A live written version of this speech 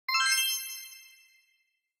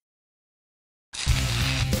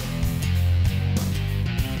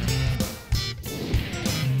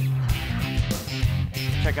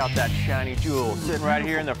check out that shiny jewel sitting right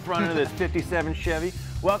here in the front of this 57 Chevy.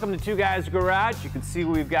 Welcome to Two Guys Garage. You can see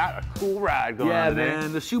we've got a cool ride going on today. Yeah,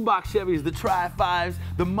 man, the shoebox Chevys, the Tri-5s,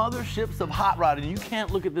 the motherships of hot rodding. You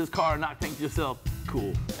can't look at this car and not think to yourself,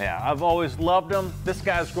 cool. Yeah, I've always loved them. This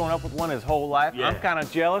guy's grown up with one his whole life. Yeah. I'm kind of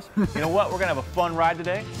jealous. You know what? We're gonna have a fun ride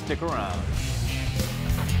today. Stick around.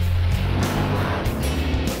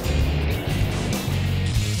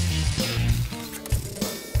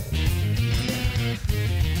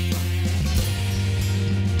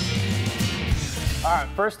 All right,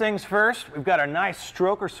 first things first, we've got our nice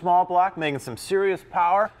stroker small block making some serious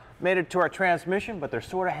power. Made it to our transmission, but they're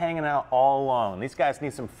sort of hanging out all along. These guys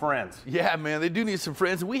need some friends. Yeah, man, they do need some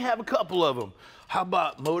friends, and we have a couple of them. How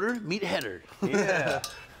about motor meet header? Yeah.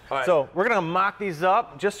 All right. So we're gonna mock these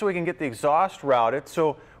up just so we can get the exhaust routed.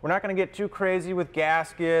 So we're not gonna get too crazy with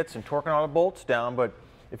gaskets and torquing all the bolts down, but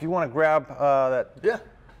if you wanna grab that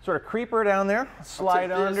sort of creeper down there,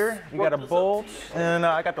 slide under, you got a bolt, and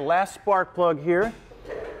I got the last spark plug here.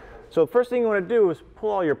 So the first thing you want to do is pull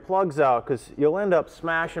all your plugs out because you'll end up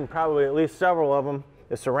smashing probably at least several of them.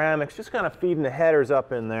 The ceramics, just kind of feeding the headers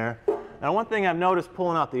up in there. Now one thing I've noticed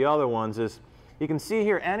pulling out the other ones is you can see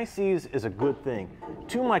here anti-seize is a good thing.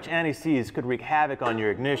 Too much anti-seize could wreak havoc on your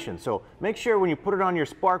ignition. So make sure when you put it on your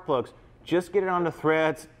spark plugs, just get it on the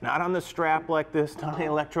threads, not on the strap like this, not on the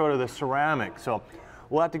electrode or the ceramic. So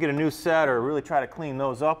we'll have to get a new set or really try to clean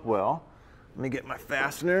those up well. Let me get my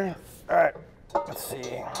fastener. All right. Let's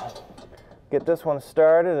see, get this one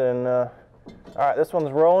started, and all right, this one's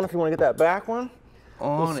rolling. If you want to get that back one,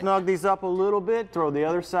 we'll snug these up a little bit, throw the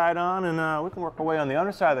other side on, and we can work our way on the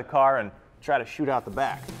other side of the car and try to shoot out the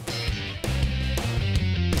back.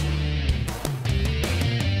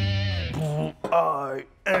 I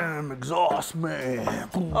am exhaust man.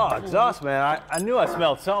 Oh, exhaust man, I knew I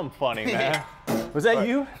smelled something funny, man. Was that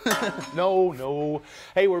you? No.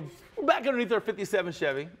 Hey, we're back underneath our 57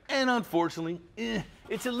 Chevy, and unfortunately,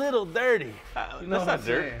 it's a little dirty. That's not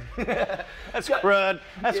dirt. That's crud,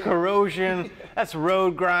 that's corrosion, that's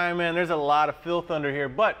road grime, man. There's a lot of filth under here,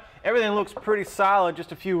 but everything looks pretty solid,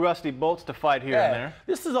 just a few rusty bolts to fight here and there.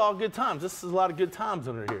 This is all good times. This is a lot of good times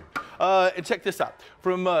under here. And check this out.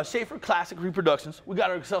 From Schaefer Classic Reproductions, we got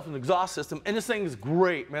ourselves an exhaust system, and this thing is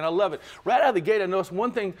great, man. I love it. Right out of the gate, I noticed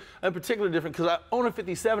one thing in particular different, because I own a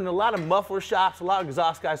 57, and a lot of muffler shops, a lot of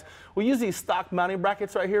exhaust guys, we use these stock mounting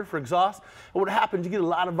brackets right here for exhaust. And what happens, you get a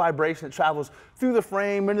lot of vibration that travels through the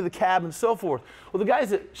frame, into the cab, and so forth. Well, the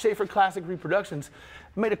guys at Schaefer Classic Reproductions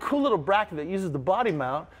made a cool little bracket that uses the body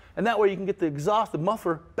mount, and that way you can get the exhaust, the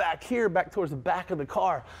muffler, back here, back towards the back of the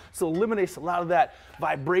car. So it eliminates a lot of that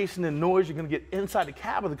vibration and noise you're gonna get inside the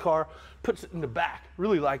cab of the car, puts it in the back.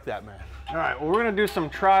 Really like that, man. All right, well, we're gonna do some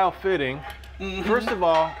trial fitting. First of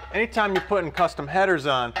all, anytime you're putting custom headers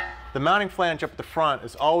on, the mounting flange up the front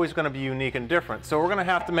is always gonna be unique and different. So we're gonna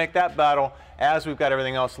have to make that battle as we've got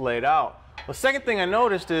everything else laid out. The second thing I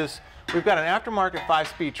noticed is we've got an aftermarket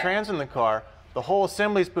 5-speed trans in the car. The whole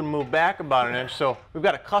assembly's been moved back about an inch, so we've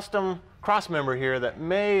got a custom cross member here that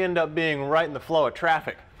may end up being right in the flow of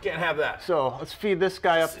traffic. Can't have that. So let's feed this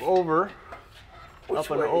guy up over. Up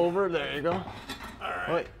and over, there you go. All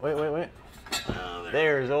right. Wait.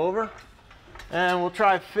 There's over. And we'll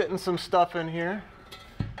try fitting some stuff in here.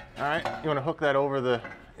 All right, you wanna hook that over the,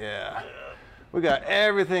 yeah. We got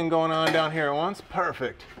everything going on down here at once,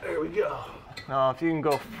 perfect. There we go. Now if you can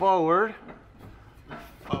go forward.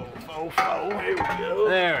 There we go.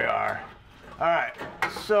 There we are. All right,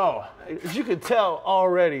 so. As you can tell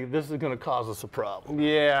already, this is gonna cause us a problem.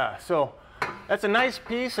 Yeah, so that's a nice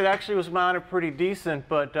piece. It actually was mounted pretty decent,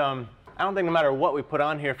 but I don't think no matter what we put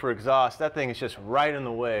on here for exhaust, that thing is just right in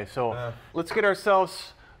the way. So let's get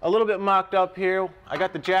ourselves a little bit mocked up here. I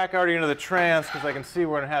got the jack already into the trans because I can see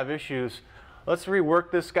we're gonna have issues. Let's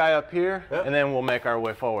rework this guy up here, and then we'll make our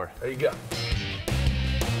way forward. There you go.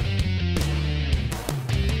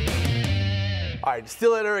 All right,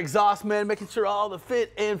 still at our exhaust, man, making sure all the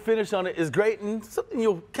fit and finish on it is great, and something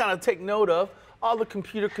you'll kind of take note of. All the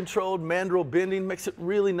computer-controlled mandrel bending makes it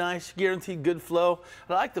really nice, guaranteed good flow.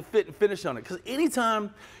 And I like the fit and finish on it, because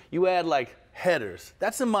anytime you add, like, headers,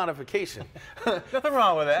 that's a modification. Nothing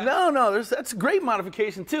wrong with that. No, that's a great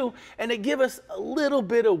modification, too. And they give us a little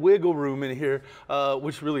bit of wiggle room in here,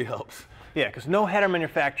 which really helps. Yeah, because no header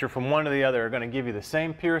manufacturer from one to the other are going to give you the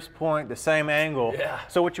same pierce point, the same angle. Yeah.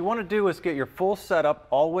 So what you want to do is get your full setup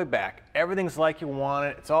all the way back. Everything's like you want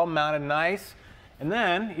it. It's all mounted nice. And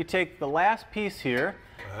then you take the last piece here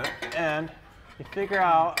and you figure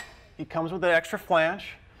out, it comes with an extra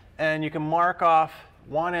flange, and you can mark off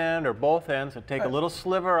one end or both ends and take a little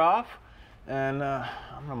sliver off. And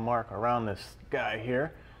I'm going to mark around this guy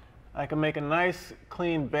here. I can make a nice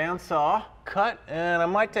clean bandsaw cut, and I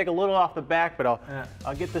might take a little off the back, but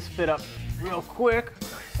I'll get this fit up real quick.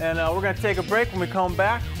 And we're gonna take a break. When we come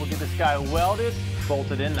back, we'll get this guy welded,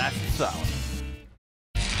 bolted in nice and solid.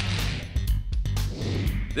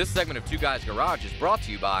 This segment of Two Guys Garage is brought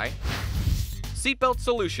to you by Seatbelt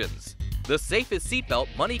Solutions, the safest seatbelt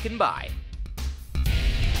money can buy.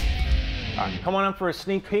 All right, come on up for a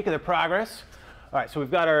sneak peek of the progress. All right, so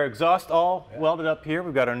we've got our exhaust all welded up here.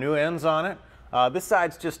 We've got our new ends on it. This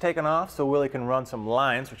side's just taken off so Willie can run some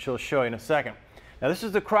lines, which he'll show you in a second. Now this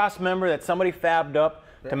is the cross member that somebody fabbed up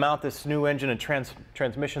to mount this new engine and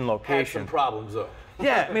transmission location. Had some problems though.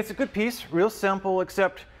 Yeah, I mean, it's a good piece, real simple,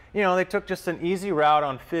 except, you know, they took just an easy route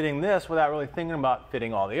on fitting this without really thinking about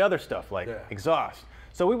fitting all the other stuff like exhaust.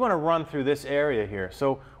 So we want to run through this area here.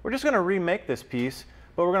 So we're just going to remake this piece,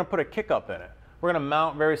 but we're going to put a kick up in it. We're going to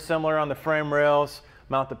mount very similar on the frame rails,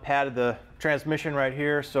 mount the pad of the transmission right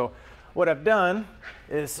here. So what I've done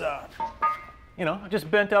is, you know, just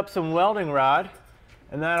bent up some welding rod,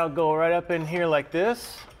 and that'll go right up in here like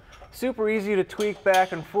this. Super easy to tweak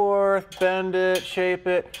back and forth, bend it, shape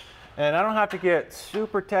it. And I don't have to get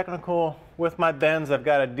super technical with my bends. I've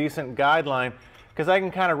got a decent guideline because I can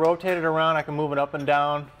kind of rotate it around. I can move it up and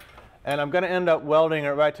down. And I'm going to end up welding it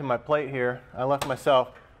right to my plate here. I left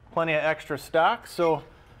myself plenty of extra stock. So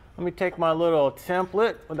let me take my little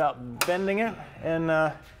template without bending it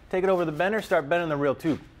and take it over the bender, start bending the real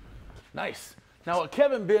tube. Nice. Now while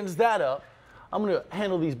Kevin bends that up, I'm going to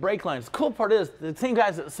handle these brake lines. The cool part is the same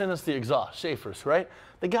guys that sent us the exhaust, Schaefer's, right?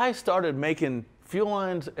 The guy started making fuel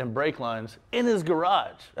lines and brake lines in his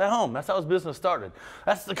garage at home. That's how his business started.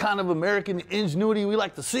 That's the kind of American ingenuity we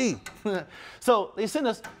like to see. So they sent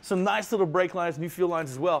us some nice little brake lines, new fuel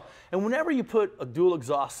lines as well. And whenever you put a dual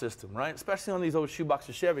exhaust system, right, especially on these old shoebox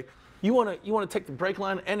of Chevy, you want to take the brake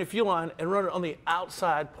line and the fuel line and run it on the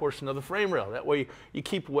outside portion of the frame rail. That way you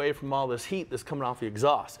keep away from all this heat that's coming off the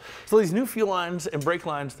exhaust. So these new fuel lines and brake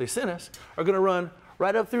lines they sent us are going to run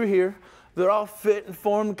right up through here. They're all fit and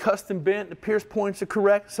formed, custom bent. The pierce points are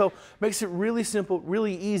correct. So it makes it really simple,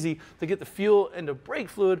 really easy to get the fuel and the brake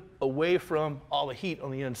fluid away from all the heat on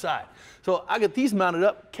the inside. So I get these mounted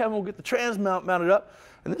up. Kevin will get the trans mount mounted up.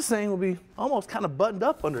 And this thing will be almost kind of buttoned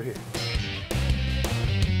up under here.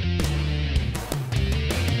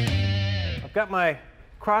 I've got my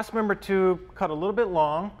cross member tube cut a little bit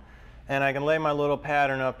long, and I can lay my little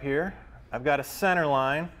pattern up here. I've got a center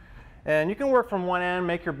line. And you can work from one end,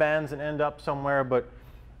 make your bends, and end up somewhere, but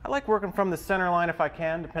I like working from the center line if I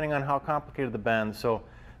can, depending on how complicated the bend. So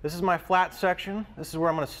this is my flat section. This is where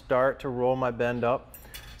I'm going to start to roll my bend up.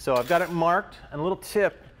 So I've got it marked, and a little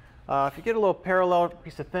tip, if you get a little parallel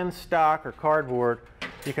piece of thin stock or cardboard,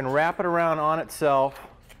 you can wrap it around on itself,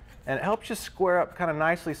 and it helps you square up kind of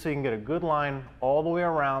nicely so you can get a good line all the way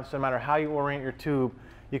around, so no matter how you orient your tube,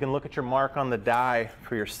 you can look at your mark on the die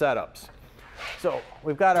for your setups. So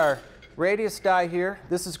we've got our radius die here.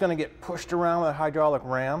 This is going to get pushed around with a hydraulic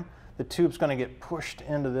ram. The tube's going to get pushed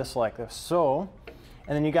into this like this, so.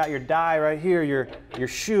 And then you got your die right here, your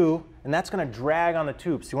shoe, and that's going to drag on the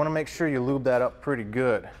tube. So you want to make sure you lube that up pretty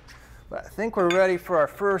good. But I think we're ready for our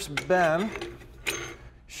first bend.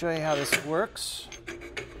 Show you how this works.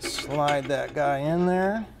 Slide that guy in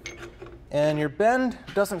there. And your bend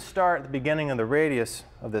doesn't start at the beginning of the radius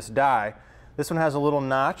of this die. This one has a little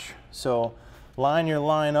notch, so line your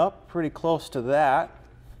line up pretty close to that,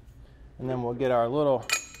 and then we'll get our little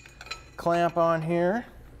clamp on here.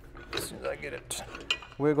 As soon as I get it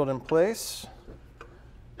wiggled in place,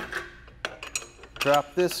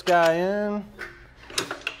 drop this guy in,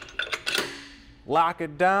 lock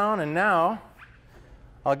it down, and now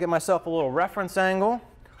I'll get myself a little reference angle,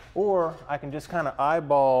 or I can just kind of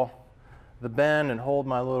eyeball the bend and hold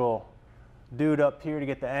my little dude up here to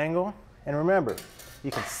get the angle. And remember,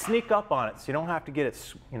 you can sneak up on it, so you don't have to get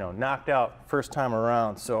it, you know, knocked out first time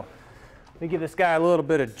around. So let me give this guy a little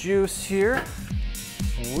bit of juice here,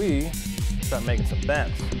 and we start making some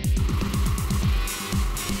bends.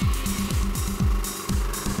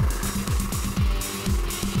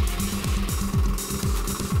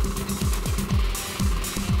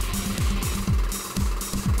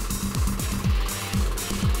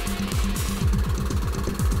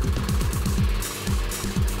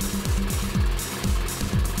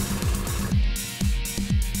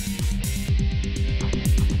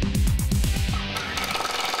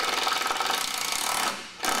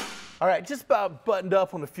 All right, just about buttoned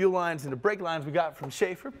up on the fuel lines and the brake lines we got from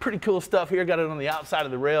Schaefer. Pretty cool stuff here. Got it on the outside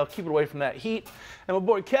of the rail, keep it away from that heat. And my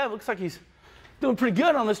boy Kev looks like he's Doing pretty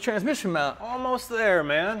good on this transmission mount. Almost there,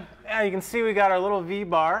 man. Yeah, you can see we got our little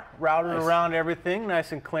V-bar routed around everything,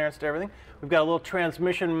 nice and clearanced everything. We've got a little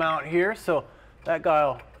transmission mount here, so that guy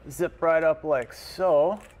will zip right up like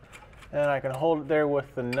so. And I can hold it there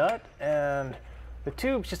with the nut, and the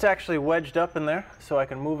tube's just actually wedged up in there, so I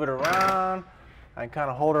can move it around. I can kind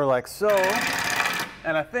of hold her like so.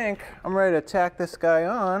 And I think I'm ready to tack this guy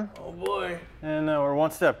on. Oh boy. And we're one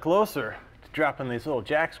step closer to dropping these little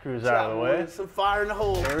jack screws out of the way. Some fire in the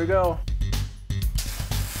hole. There we go.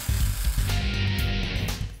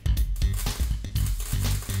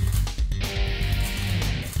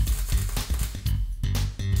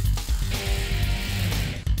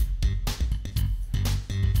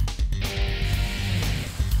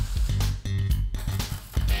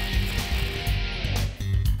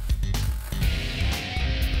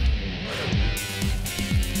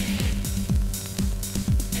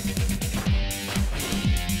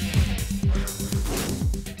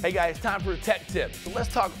 Hey guys, time for a tech tip. So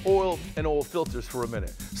let's talk oil and oil filters for a minute.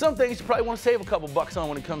 Some things you probably want to save a couple bucks on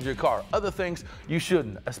when it comes to your car. Other things you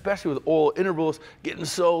shouldn't, especially with oil intervals getting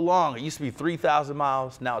so long. It used to be 3,000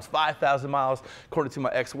 miles, now it's 5,000 miles. According to my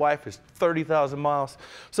ex-wife, it's 30,000 miles.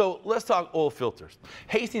 So let's talk oil filters.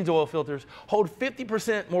 Hastings oil filters hold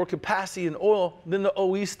 50% more capacity in oil than the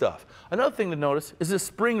OE stuff. Another thing to notice is this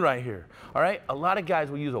spring right here. All right, a lot of guys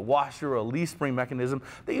will use a washer or a leaf spring mechanism.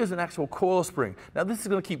 They use an actual coil spring. Now this is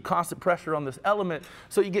going to keep constant pressure on this element,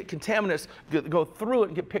 so you get contaminants go through it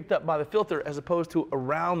and get picked up by the filter as opposed to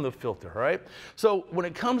around the filter, all right? So when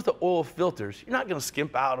it comes to oil filters, you're not going to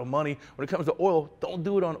skimp out on money. When it comes to oil, don't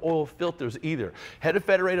do it on oil filters either. Head to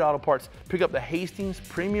Federated Auto Parts, pick up the Hastings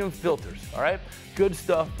Premium Filters, all right? Good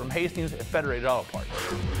stuff from Hastings and Federated Auto Parts.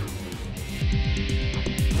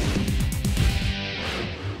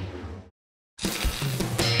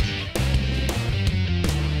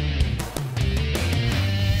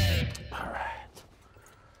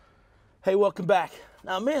 Hey, welcome back.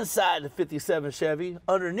 Now I'm inside the 57 Chevy.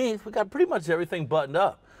 Underneath, we got pretty much everything buttoned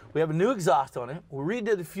up. We have a new exhaust on it. We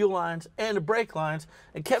redid the fuel lines and the brake lines,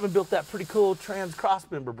 and Kevin built that pretty cool trans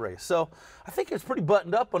crossmember brace. So I think it's pretty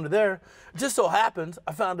buttoned up under there. It just so happens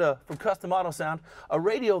I found from Custom Auto Sound a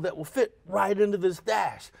radio that will fit right into this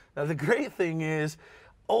dash. Now the great thing is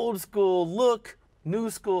old school look,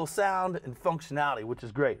 new school sound and functionality, which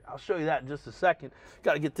is great. I'll show you that in just a second.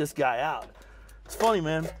 Got to get this guy out. It's funny,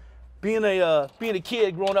 man. Being a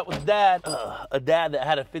kid growing up with a dad that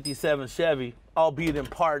had a 57 Chevy, albeit in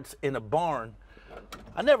parts in a barn,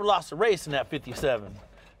 I never lost a race in that 57.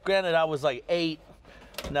 Granted, I was like 8,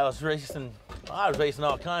 and I was racing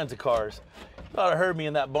all kinds of cars. You ought to heard me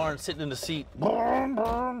in that barn sitting in the seat.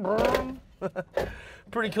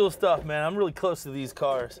 Pretty cool stuff, man. I'm really close to these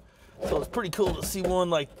cars. So it's pretty cool to see one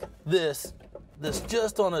like this that's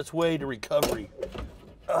just on its way to recovery.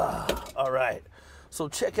 All right. So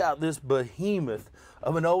check out this behemoth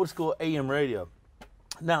of an old school AM radio.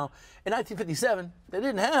 Now, in 1957, they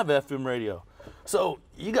didn't have FM radio. So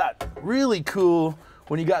you got really cool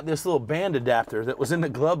when you got this little band adapter that was in the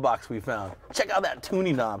glove box we found. Check out that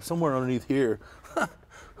tuning knob somewhere underneath here.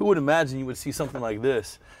 Who would imagine you would see something like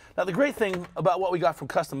this? Now the great thing about what we got from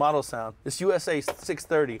Custom Auto Sound, this USA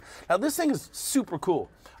 630. Now this thing is super cool.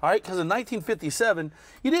 All right, because in 1957,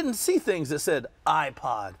 you didn't see things that said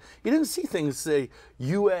iPod. You didn't see things that say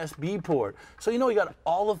USB port. So you know you got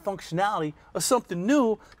all the functionality of something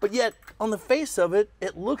new, but yet on the face of it,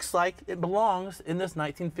 it looks like it belongs in this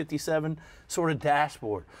 1957 sort of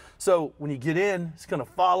dashboard. So when you get in, it's gonna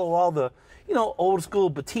follow all the, you know, old school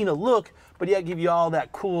patina look, but yet give you all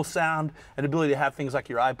that cool sound and ability to have things like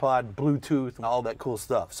your iPod, Bluetooth, and all that cool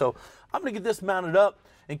stuff. So I'm gonna get this mounted up.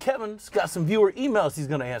 And Kevin's got some viewer emails he's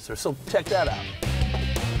going to answer, so check that out.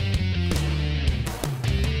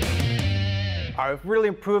 All right, we've really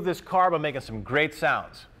improved this car by making some great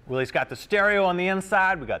sounds. Willie's got the stereo on the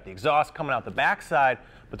inside, we got the exhaust coming out the backside,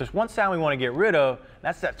 but there's one sound we want to get rid of, and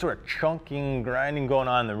that's that sort of chunking, grinding going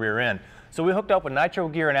on in the rear end. So we hooked up with nitro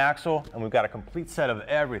gear and axle, and we've got a complete set of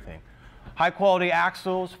everything. High quality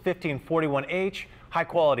axles, 1541H, high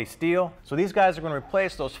quality steel. So these guys are going to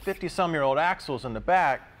replace those 50-some-year-old axles in the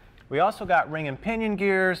back. We also got ring and pinion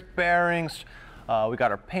gears, bearings. We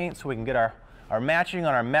got our paint so we can get our matching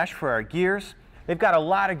on our mesh for our gears. They've got a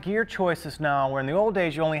lot of gear choices now, where in the old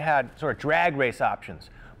days you only had sort of drag race options.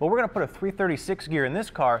 But we're going to put a 336 gear in this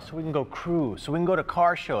car so we can go cruise, so we can go to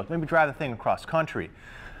car shows, maybe drive the thing across country.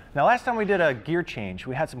 Now last time we did a gear change,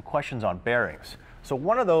 we had some questions on bearings. So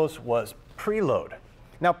one of those was preload.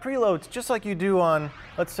 Now preload's just like you do on,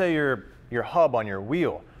 let's say, your hub on your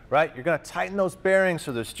wheel, right? You're going to tighten those bearings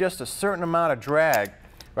so there's just a certain amount of drag,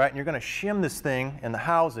 right? And you're going to shim this thing in the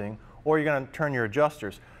housing, or you're going to turn your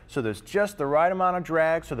adjusters. So there's just the right amount of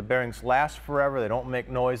drag so the bearings last forever, they don't make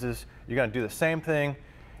noises. You're going to do the same thing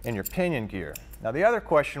in your pinion gear. Now the other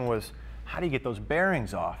question was, how do you get those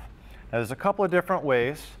bearings off? Now there's a couple of different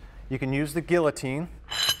ways. You can use the guillotine.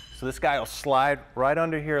 So this guy will slide right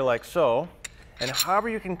under here like so. And however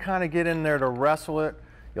you can kind of get in there to wrestle it,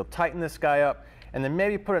 you'll tighten this guy up and then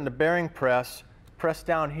maybe put it in the bearing press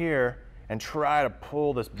down here and try to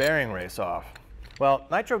pull this bearing race off. Well,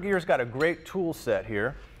 Nitro Gear's got a great tool set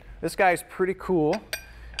here. This guy's pretty cool,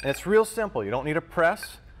 and it's real simple. You don't need a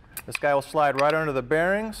press. This guy will slide right under the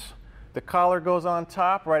bearings. The collar goes on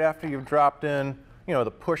top right after you've dropped in, you know,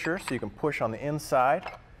 the pusher, so you can push on the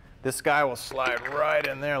inside. This guy will slide right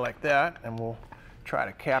in there like that, and we'll try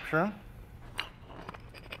to capture him.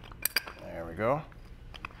 There we go.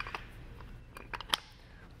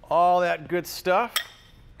 All that good stuff.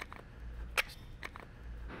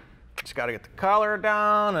 Just got to get the collar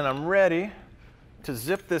down, and I'm ready to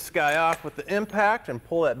zip this guy off with the impact and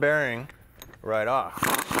pull that bearing right off.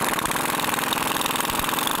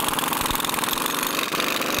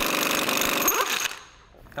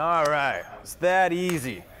 All right, it's that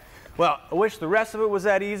easy. Well, I wish the rest of it was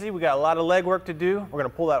that easy. We got a lot of legwork to do. We're gonna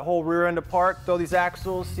pull that whole rear end apart, throw these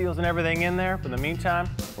axles, seals, and everything in there. But in the meantime,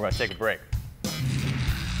 we're gonna take a break.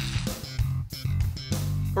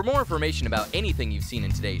 For more information about anything you've seen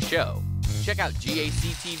in today's show, check out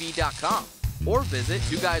gactv.com or visit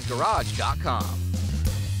TwoGuysGarage.com.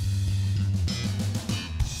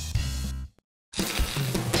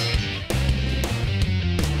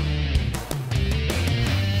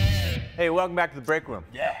 Hey, welcome back to the break room.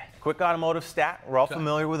 Yeah. Quick automotive stat. We're all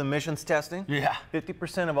familiar with emissions testing. Yeah.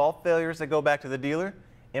 50% of all failures that go back to the dealer,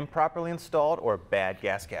 improperly installed or bad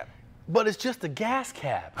gas cap. But it's just a gas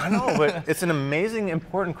cap. I know, but it's an amazing,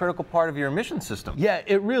 important, critical part of your emission system. Yeah,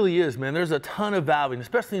 it really is, man. There's a ton of valving,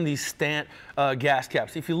 especially in these Stant gas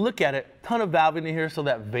caps. If you look at it, ton of valving in here so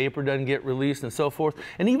that vapor doesn't get released and so forth.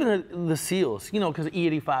 And even the seals, you know, because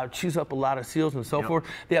E85 chews up a lot of seals and so forth.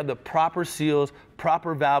 They have the proper seals,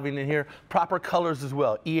 proper valving in here, proper colors as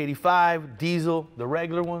well. E85, diesel, the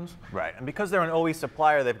regular ones. Right, and because they're an OE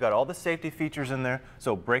supplier, they've got all the safety features in there.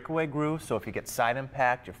 So breakaway grooves, so if you get side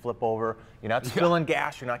impact, you flip over, you're not spilling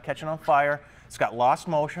gas, you're not catching on fire. It's got lost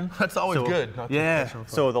motion. That's always good. Yeah,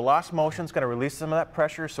 so the lost motion's going to release some of that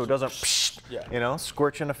pressure so it doesn't, you know,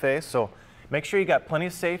 scorch in the face. So make sure you got plenty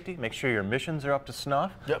of safety. Make sure your emissions are up to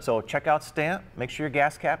snuff. So check out Stant. Make sure your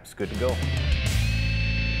gas cap's good to go.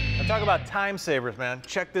 Now talk about time savers, man.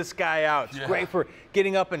 Check this guy out. It's great for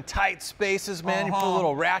getting up in tight spaces, man. You put a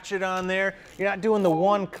little ratchet on there. You're not doing the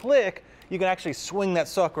one click. You can actually swing that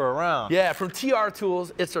sucker around. Yeah, from TR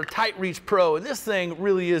Tools, it's their Tight Reach Pro, and this thing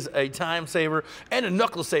really is a time saver and a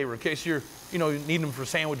knuckle saver in case you're, you know, you need them for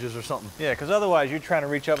sandwiches or something. Yeah, because otherwise you're trying to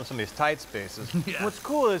reach up in some of these tight spaces. What's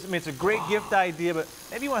cool is, I mean, it's a great gift idea, but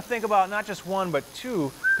maybe you want to think about not just one, but two,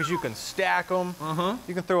 because you can stack them.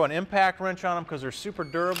 You can throw an impact wrench on them because they're super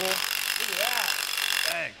durable. Look at that.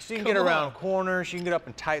 Thanks. So you can get around corners, you can get up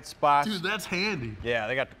in tight spots. Dude, that's handy. Yeah,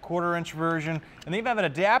 they got the 1/4-inch version, and they even have an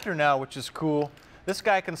adapter now, which is cool. This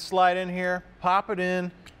guy can slide in here, pop it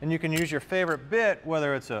in, and you can use your favorite bit,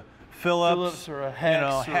 whether it's a Phillips or a hex, you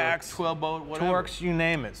know, hex, 12 bolt, whatever. Torx, you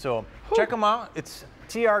name it. So check them out. It's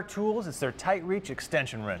TR Tools. It's their Tight Reach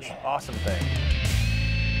extension wrench. Awesome thing.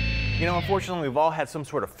 You know, unfortunately, we've all had some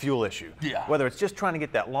sort of fuel issue. Whether it's just trying to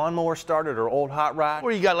get that lawnmower started or old hot rod.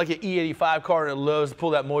 Or you got like an E85 car that loves to pull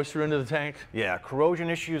that moisture into the tank. Yeah, corrosion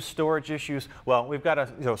issues, storage issues. Well, we've got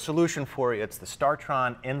a solution for you. It's the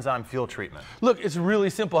StarTron enzyme fuel treatment. Look, it's really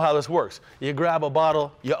simple how this works. You grab a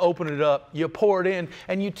bottle, you open it up, you pour it in,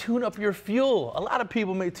 and you tune up your fuel. A lot of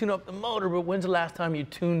people may tune up the motor, but when's the last time you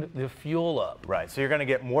tuned the fuel up? Right, so you're going to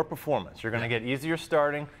get more performance. You're going to get easier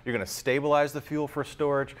starting. You're going to stabilize the fuel for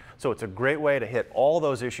storage. So it's a great way to hit all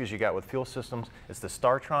those issues you got with fuel systems. It's the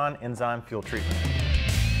StarTron enzyme fuel treatment.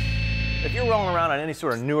 If you're rolling around on any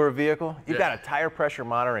sort of newer vehicle, you've got a tire pressure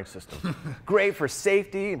monitoring system. Great for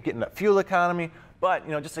safety and getting that fuel economy, but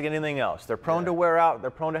you know, just like anything else, they're prone to wear out,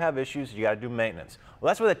 they're prone to have issues, you got to do maintenance. Well,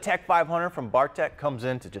 that's where the Tech 500 from Bartek comes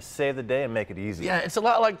in to just save the day and make it easy. Yeah, it's a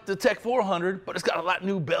lot like the Tech 400, but it's got a lot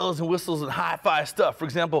new bells and whistles and hi-fi stuff. For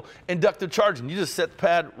example, inductive charging. You just set the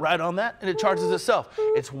pad right on that and it charges itself.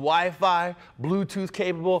 It's Wi-Fi, Bluetooth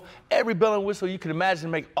capable, every bell and whistle you can imagine to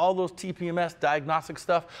make all those TPMS diagnostic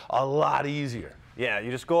stuff a lot easier. Yeah,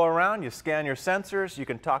 you just go around, you scan your sensors, you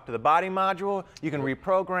can talk to the body module, you can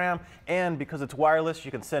reprogram, and because it's wireless,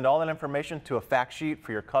 you can send all that information to a fact sheet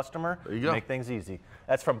for your customer. There you go. Make things easy.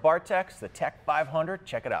 That's from Bartek's, the Tech 500.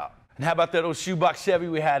 Check it out. And how about that old shoebox Chevy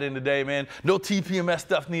we had in today, man? No TPMS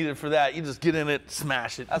stuff needed for that. You just get in it,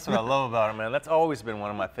 smash it. That's what I love about it, man. That's always been one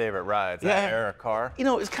of my favorite rides, that era car. You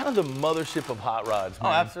know, it's kind of the mothership of hot rods,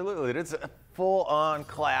 man. Oh, absolutely. It's a full-on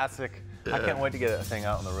classic. Yeah. I can't wait to get that thing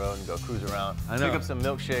out on the road and go cruise around. I know. Pick up some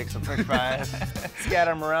milkshakes, some french fries, scatter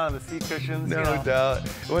them around the seat cushions. No doubt.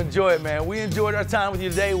 Well, enjoy it, man. We enjoyed our time with you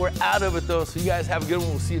today. We're out of it, though, so you guys have a good one.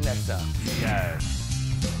 We'll see you next time. See you guys.